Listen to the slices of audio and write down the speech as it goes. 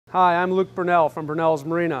Hi, I'm Luke Burnell from Burnell's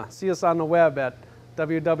Marina. See us on the web at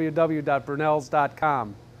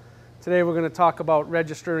www.burnells.com. Today we're going to talk about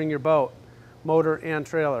registering your boat, motor and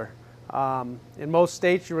trailer. In most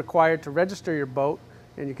states you're required to register your boat,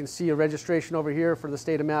 and you can see a registration over here for the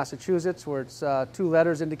state of Massachusetts where it's 2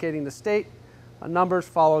 letters indicating the state, numbers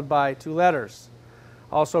followed by 2 letters.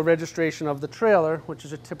 Also registration of the trailer, which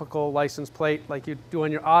is a typical license plate like you do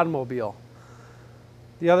on your automobile.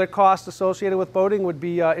 The other cost associated with boating would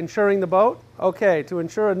be insuring the boat. Okay, to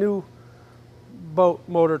insure a new boat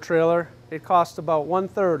motor trailer, it costs about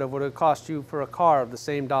 1/3 of what it would cost you for a car of the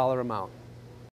same dollar amount.